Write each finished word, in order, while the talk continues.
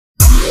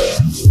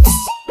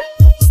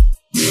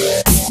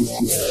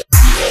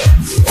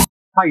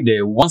Hi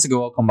there, once again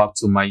welcome back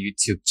to my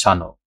YouTube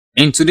channel.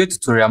 In today's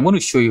tutorial, I'm going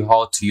to show you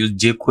how to use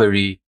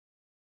jQuery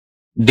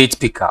date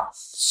picker.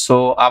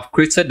 So I've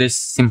created this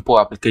simple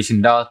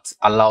application that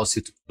allows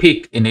you to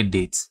pick any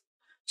date.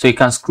 So you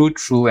can scroll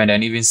through and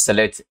then even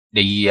select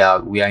the year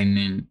we are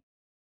in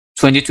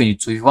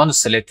 2022. If you want to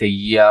select a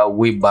year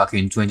way back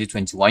in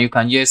 2021, you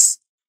can just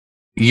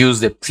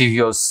use the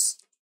previous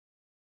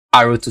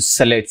arrow to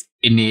select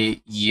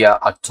any year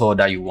at all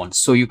that you want.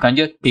 So you can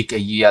just pick a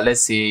year,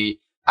 let's say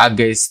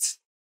August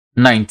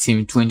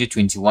 19,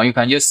 2021. You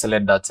can just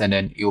select that and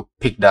then you'll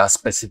pick that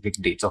specific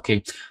date.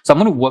 Okay, so I'm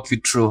going to walk you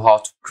through how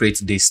to create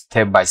this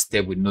step by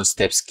step with no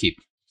step skip.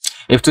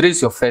 If today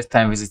is your first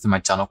time visiting my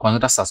channel,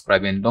 consider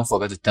subscribing and don't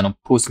forget to turn on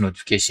post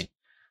notification.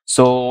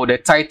 So the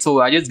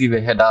title, I just give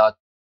a header,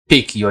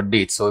 pick your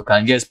date. So you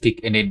can just pick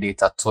any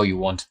date at all you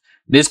want.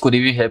 This could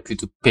even help you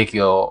to pick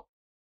your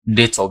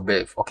date of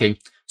birth. Okay,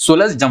 so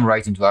let's jump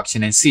right into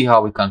action and see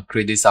how we can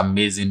create this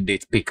amazing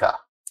date picker.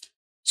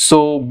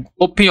 So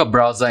open your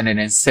browser and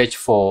then search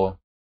for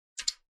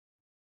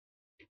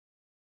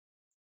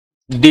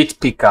date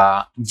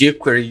picker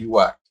jQuery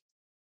UI.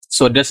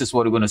 So this is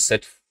what we're going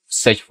to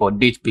search for,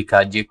 date picker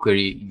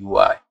jQuery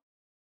UI.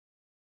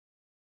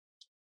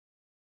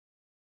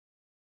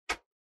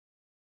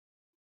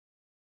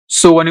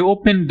 So when you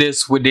open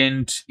this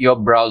within your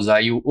browser,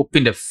 you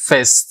open the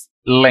first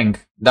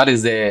link, that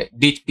is the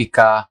date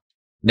picker,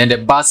 then the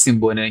bar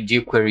symbol, and then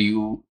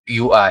jQuery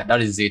UI.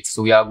 That is it.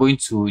 So we are going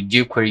to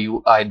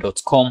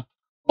jQueryui.com.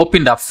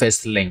 Open that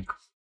first link.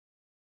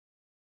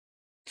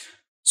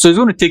 So it's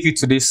going to take you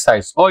to this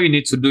site. All you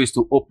need to do is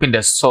to open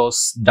the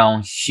source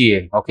down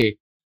here. Okay.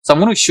 So I'm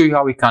going to show you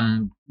how we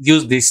can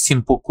use this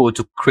simple code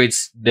to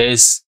create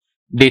this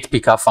date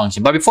picker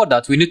function. But before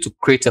that, we need to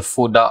create a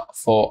folder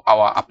for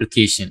our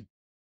application.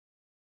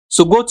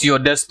 So go to your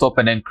desktop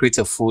and then create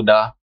a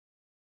folder.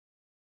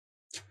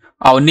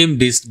 I'll name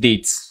this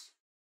date.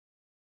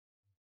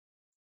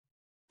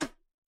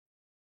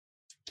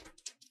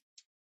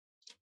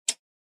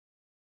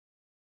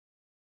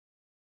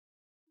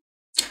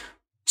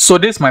 So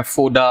this is my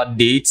folder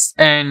dates,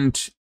 and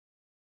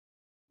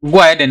go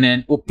ahead and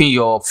then open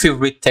your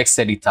favorite text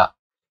editor.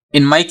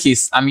 In my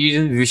case, I'm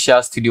using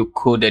Visual Studio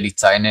Code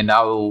Editor, and then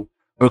I will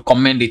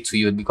recommend it to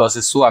you because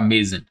it's so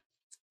amazing.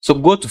 So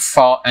go to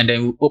File and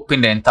then we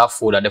open the entire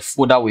folder, the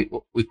folder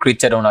we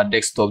created on our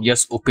desktop.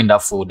 Just open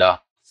that folder.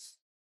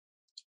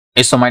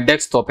 It's on my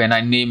desktop and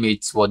I name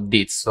it what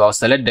date. So I'll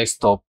select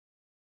desktop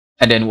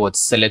and then what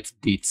select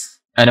date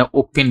and then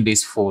open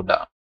this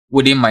folder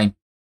within my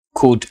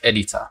code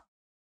editor.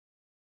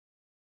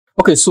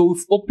 Okay, so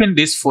we've opened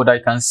this folder.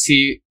 You can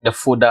see the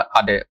folder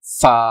at the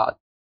far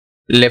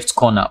left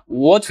corner.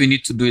 What we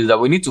need to do is that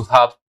we need to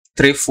have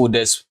three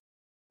folders.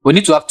 We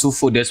need to have two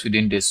folders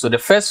within this. So the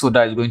first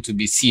folder is going to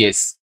be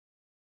CSS.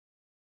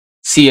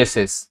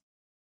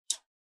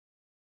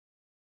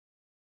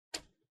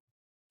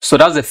 So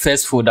that's the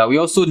first folder. We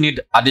also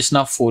need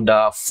additional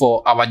folder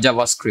for our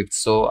JavaScript.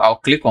 So I'll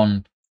click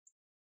on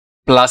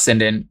plus and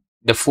then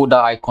the folder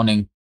icon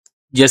and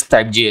just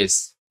type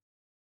JS.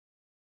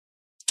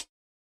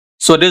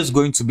 So this is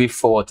going to be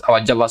for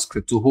our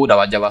JavaScript, to hold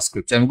our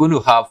JavaScript. And we're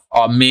going to have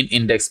our main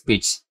index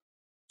page.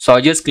 So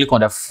I'll just click on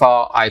the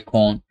file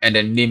icon and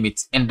then name it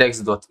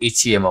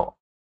index.html.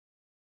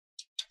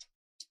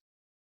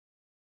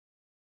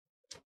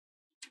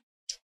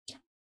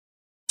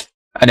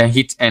 And then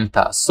hit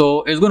enter.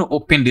 So it's going to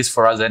open this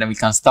for us and then we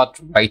can start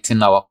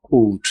writing our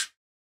code.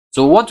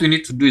 So what we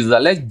need to do is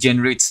that let's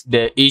generate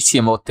the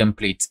HTML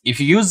template. If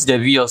you use the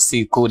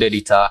VLC code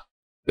editor,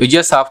 you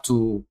just have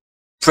to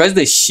press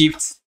the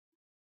shift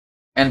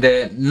and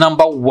the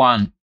number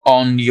 1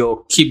 on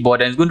your keyboard,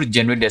 and it's going to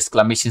generate the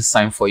exclamation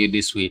sign for you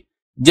this way.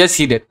 Just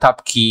hit the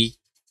tab key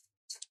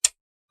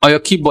on your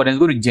keyboard and it's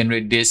going to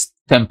generate this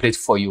template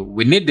for you.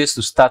 We need this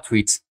to start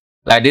with,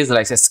 like this,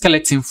 like a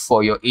skeleton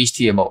for your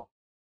HTML.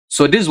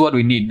 So this is what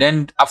we need.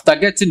 Then after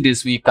getting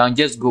this, we can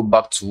just go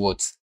back to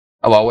what?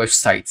 Our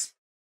website.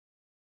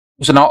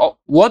 So now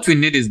what we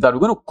need is that we're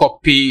going to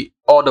copy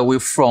all the way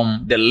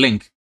from the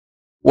link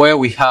where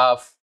we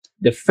have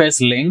the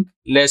first link.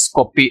 Let's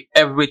copy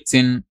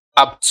everything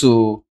up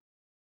to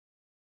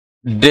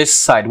this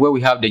side where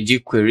we have the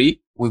jQuery.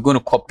 We're going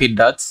to copy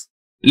that,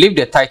 leave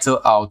the title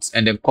out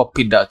and then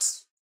copy that.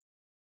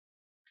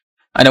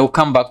 And then we'll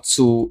come back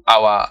to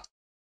our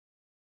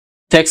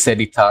text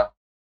editor,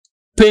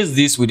 paste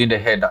this within the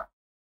header.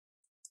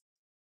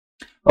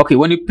 Okay,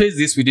 when you paste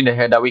this within the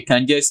header, we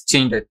can just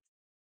change it.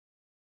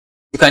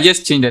 You can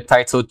just change the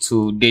title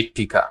to date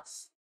picker.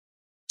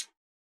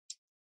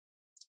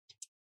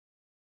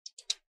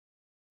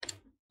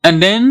 And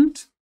then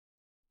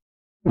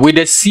with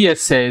the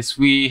CSS,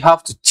 we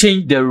have to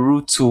change the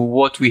root to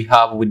what we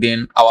have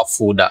within our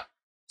folder.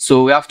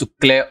 So we have to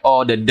clear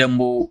all the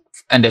demo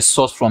and the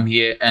source from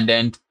here, and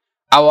then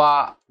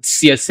our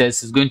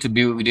CSS is going to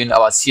be within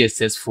our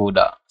CSS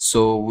folder.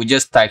 So we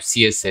just type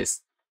CSS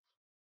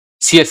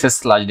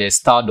slash the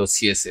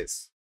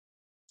star.css.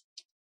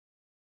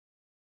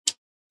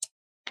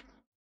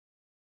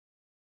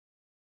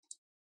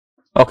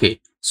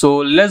 Okay, So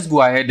let's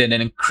go ahead and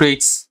then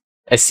create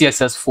a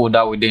CSS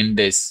folder within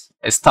this,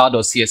 a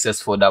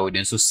style.css folder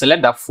within. So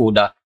select that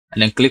folder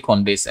and then click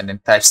on this and then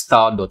type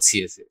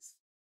style.css.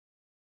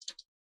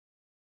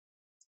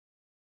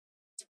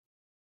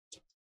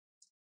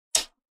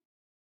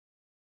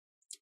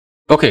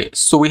 Okay,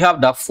 so we have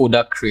that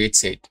folder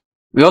created.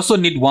 We also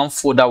need one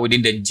folder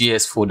within the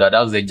JS folder.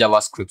 That's the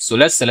JavaScript. So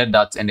let's select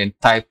that and then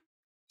type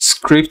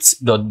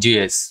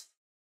script.js.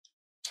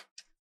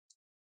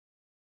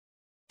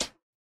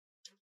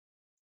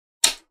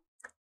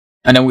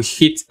 And then we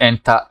hit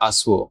enter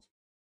as well.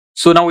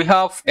 So now we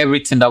have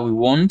everything that we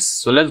want.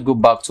 So let's go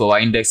back to our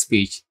index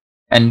page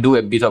and do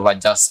a bit of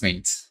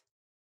adjustment.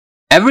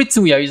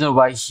 Everything we are using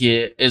over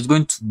here is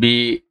going to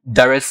be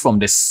direct from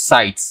the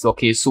site.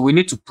 Okay, so we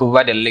need to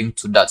provide a link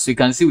to that. So you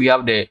can see we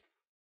have the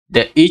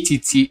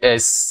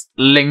HTTPS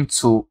link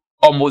to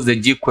almost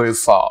the jQuery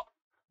file.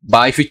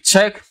 But if you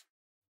check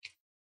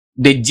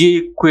the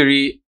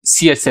jQuery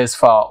CSS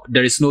file,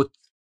 there is no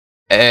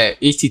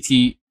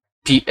HTTPS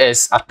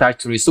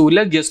attached to it. So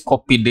let's just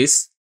copy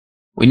this.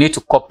 We need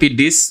to copy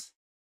this.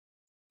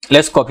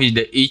 Let's copy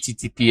the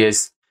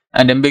HTTPS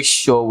and then make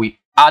sure we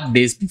add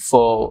this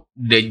before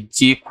the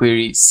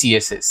jQuery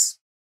CSS.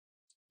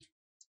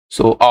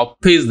 So I'll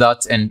paste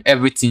that and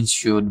everything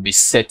should be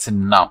set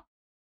now.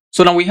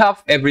 So now we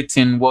have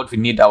everything what we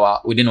need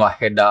within our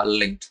header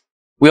linked.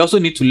 We also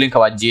need to link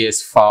our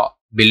JS file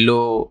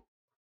below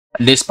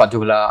this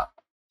particular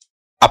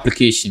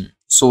application.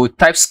 So we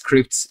type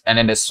script and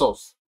then the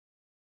source.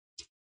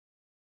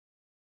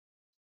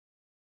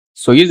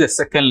 So use the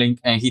second link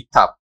and hit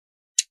tab.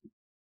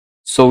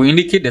 So we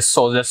indicate the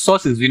source. The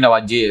source is within our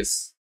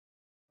JS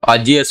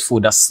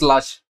folder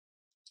slash,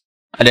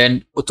 and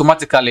then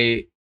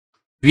automatically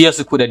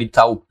VS Code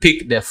Editor will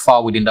pick the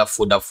file within that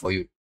folder for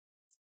you.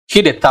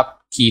 Hit the tab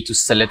key to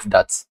select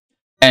that,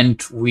 and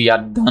we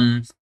are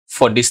done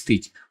for this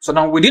stage. So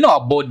now within our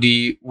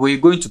body, we're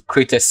going to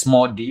create a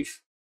small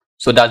div.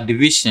 So that's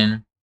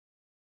division,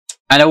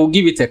 and I will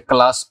give it a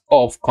class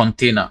of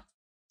container.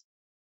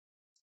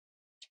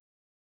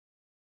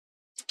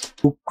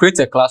 We'll create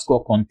a class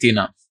called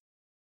container.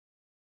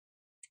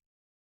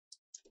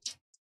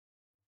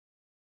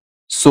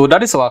 So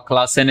that is our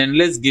class, and then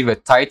let's give a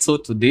title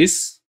to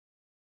this.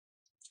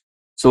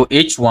 So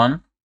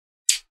H1.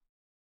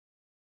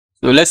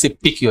 So let's say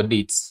pick your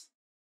dates.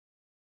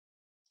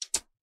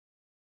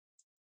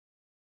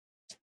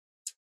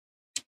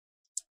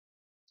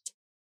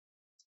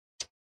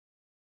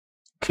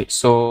 Okay,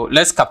 so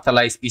let's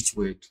capitalize each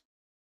word.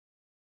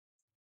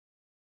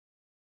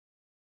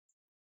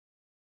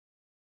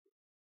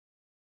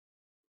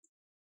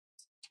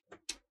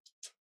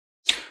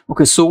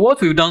 Okay, so what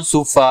we've done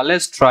so far,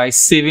 let's try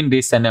saving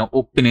this and then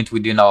open it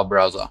within our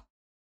browser.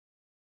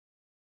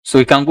 So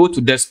you can go to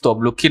desktop,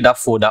 locate that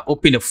folder,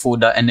 open the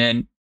folder, and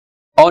then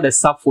all the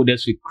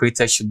subfolders we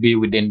created should be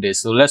within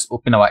this. So let's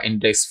open our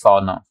index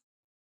file now.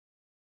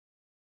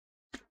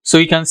 So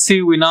you can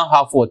see we now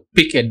have what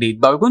pick a date,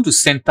 but we're going to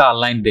center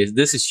align this.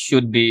 This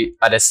should be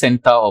at the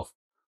center of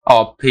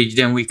our page.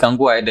 Then we can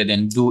go ahead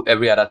and do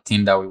every other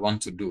thing that we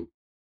want to do.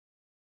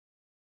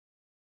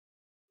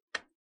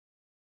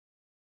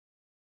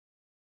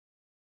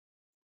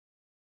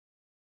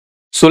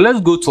 So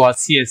let's go to our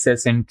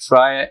CSS and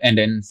try and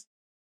then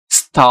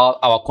style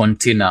our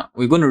container.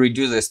 We're going to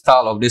reduce the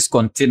style of this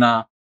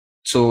container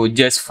to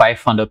just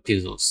 500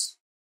 pixels.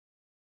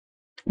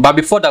 But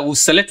before that, we'll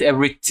select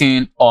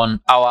everything on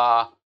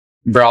our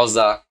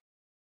browser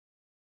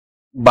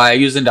by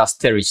using the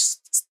asterisk.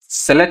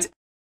 Select.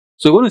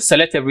 So we're going to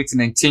select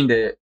everything and change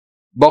the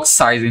box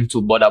size into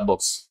border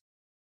box.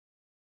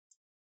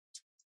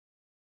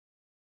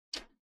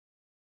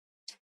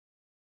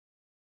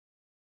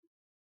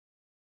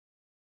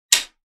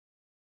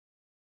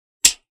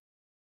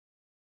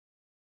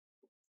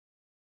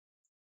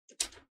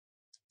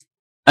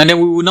 And then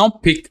we will now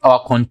pick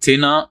our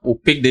container. We'll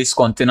pick this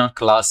container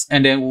class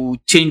and then we'll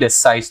change the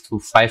size to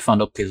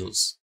 500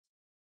 pixels.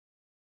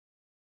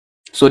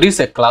 So this is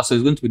a class, so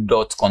it's going to be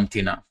dot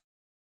container.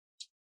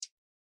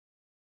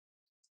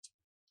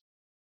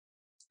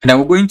 And then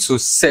we're going to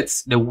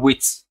set the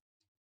width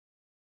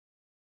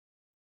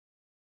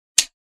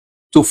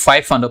to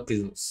 500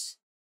 pixels.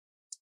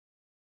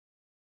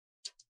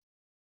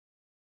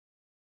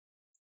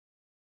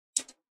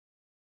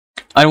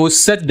 And we'll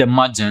set the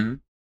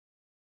margin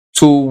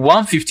to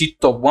 150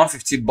 top,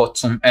 150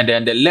 bottom, and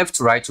then the left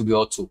right will be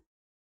auto.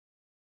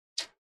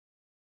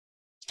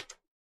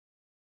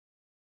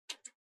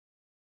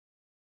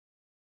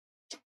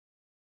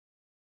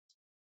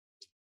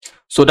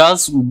 So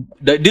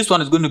this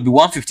one is going to be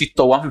 150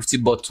 top, 150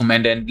 bottom,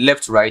 and then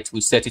left right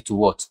we set it to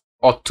what?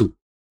 Auto.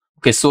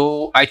 Okay,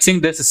 so I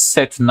think this is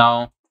set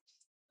now.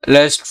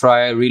 Let's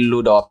try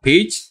reload our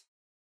page.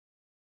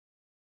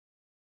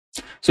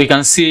 So you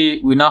can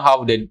see we now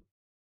have the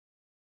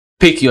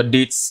pick your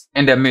dates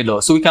in the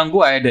middle. So we can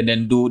go ahead and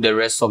then do the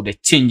rest of the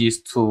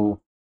changes to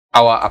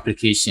our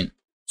application.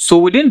 So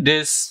within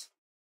the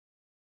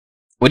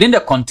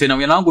container,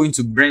 we are now going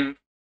to bring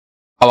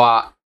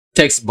our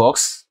text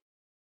box.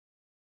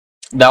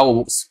 that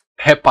will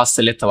help us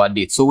select our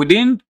date. So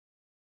within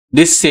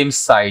this same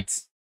site,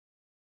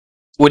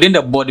 within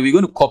the body, we're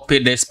going to copy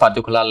this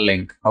particular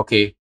link,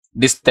 okay,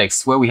 this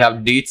text where we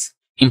have date,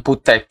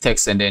 input type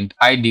text, and then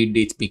ID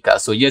date picker.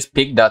 So just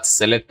pick that,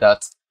 select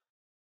that,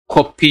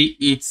 copy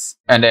it,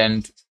 and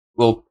then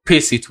we'll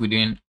paste it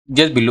within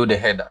just below the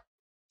header.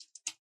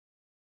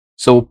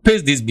 So we'll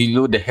paste this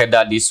below the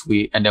header this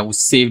way, and then we'll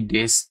save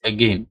this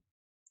again.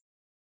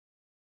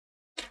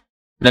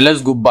 Then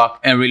let's go back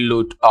and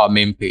reload our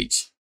main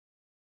page.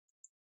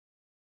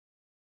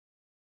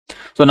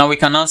 So now we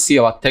can now see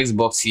our text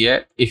box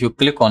here. If you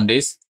click on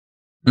this,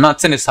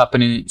 nothing is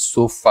happening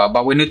so far,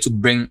 but we need to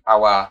bring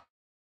our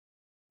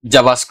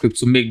JavaScript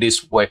to make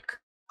this work.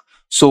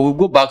 So we'll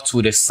go back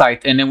to the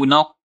site, and then we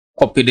now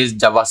copy this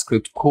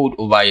JavaScript code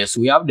over here.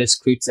 So we have the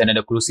scripts and then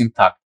the closing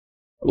tag.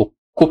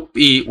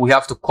 We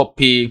have to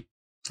copy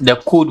the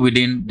code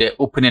within the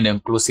opening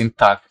and closing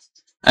tag,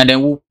 and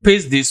then we'll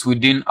paste this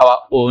within our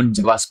own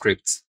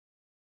JavaScript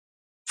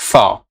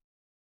file.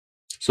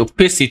 So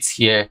paste it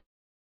here,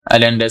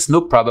 and then there's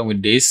no problem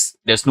with this.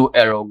 There's no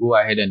error. Go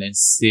ahead and then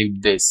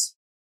save this.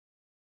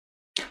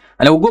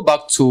 And then we'll go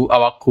back to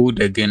our code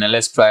again, and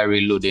let's try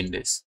reloading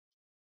this.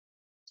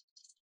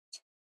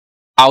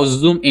 I'll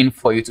zoom in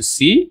for you to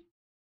see.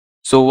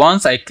 So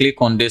once I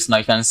click on this, now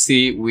you can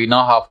see we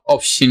now have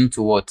option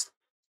to what?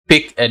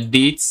 Pick a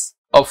date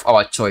of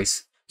our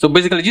choice. So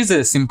basically, this is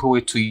a simple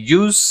way to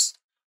use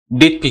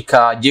date picker,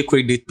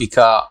 jQuery date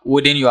picker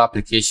within your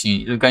application.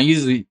 You can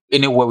use it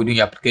anywhere within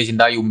your application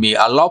that you may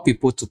allow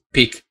people to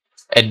pick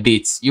a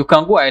date. You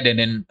can go ahead and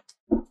then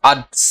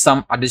add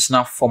some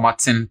additional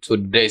formatting to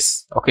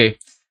this. Okay,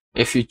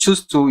 if you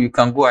choose to, you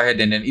can go ahead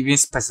and then even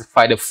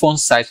specify the font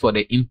size for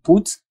the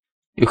input.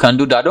 You can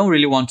do that. I don't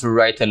really want to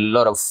write a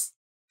lot of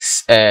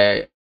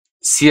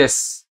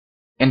CS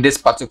in this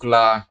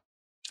particular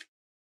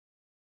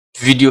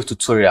video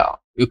tutorial.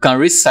 You can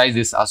resize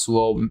this as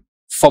well,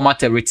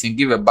 format everything,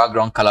 give a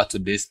background color to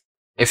this.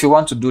 If you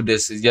want to do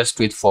this, it's just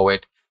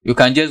straightforward. You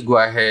can just go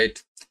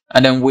ahead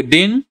and then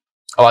within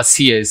our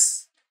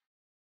CS,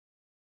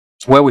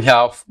 where we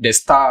have the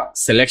star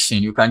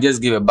selection, you can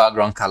just give a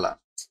background color.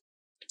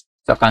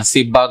 So I can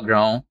see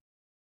background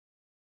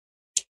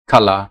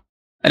color,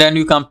 and then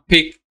you can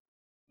pick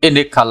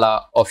any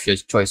color of your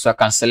choice. So I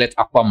can select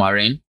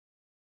aquamarine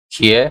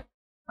here,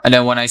 and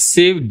then when I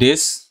save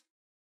this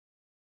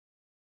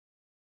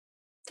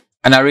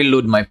and I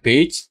reload my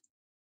page,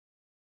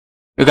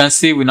 you can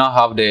see we now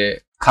have the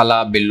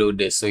color below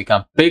this. So you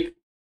can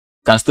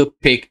still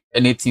pick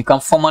anything. You can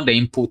format the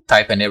input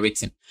type and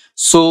everything.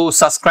 So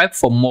subscribe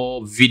for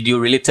more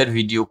related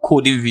video,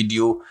 coding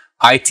video,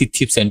 IT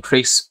tips and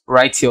tricks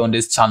right here on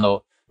this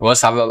channel. We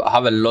also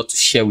have a lot to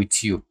share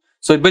with you.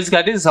 So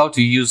basically, this is how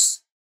to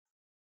use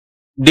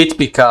date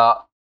picker,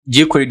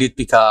 jQuery date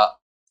picker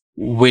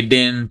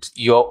within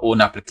your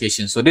own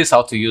application. So this is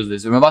how to use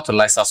this. Remember to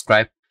like,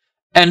 subscribe,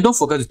 and don't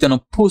forget to turn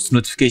on post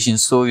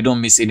notifications so you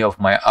don't miss any of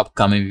my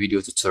upcoming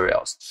video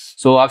tutorials.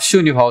 So I've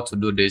shown you how to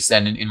do this,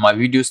 and in my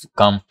videos to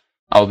come,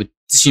 I'll be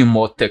teaching you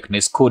more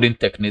techniques, coding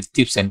techniques,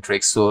 tips and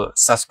tricks. So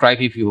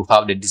subscribe if you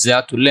have the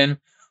desire to learn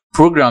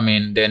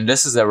programming, then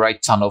this is the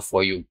right channel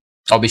for you.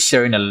 I'll be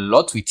sharing a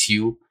lot with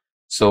you.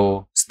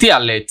 So stay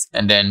alert,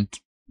 and then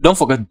don't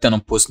forget to turn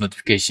on post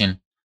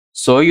notification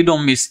so you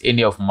don't miss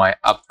any of my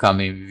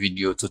upcoming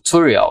video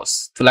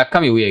tutorials. Till I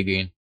come your way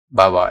again,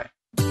 bye bye.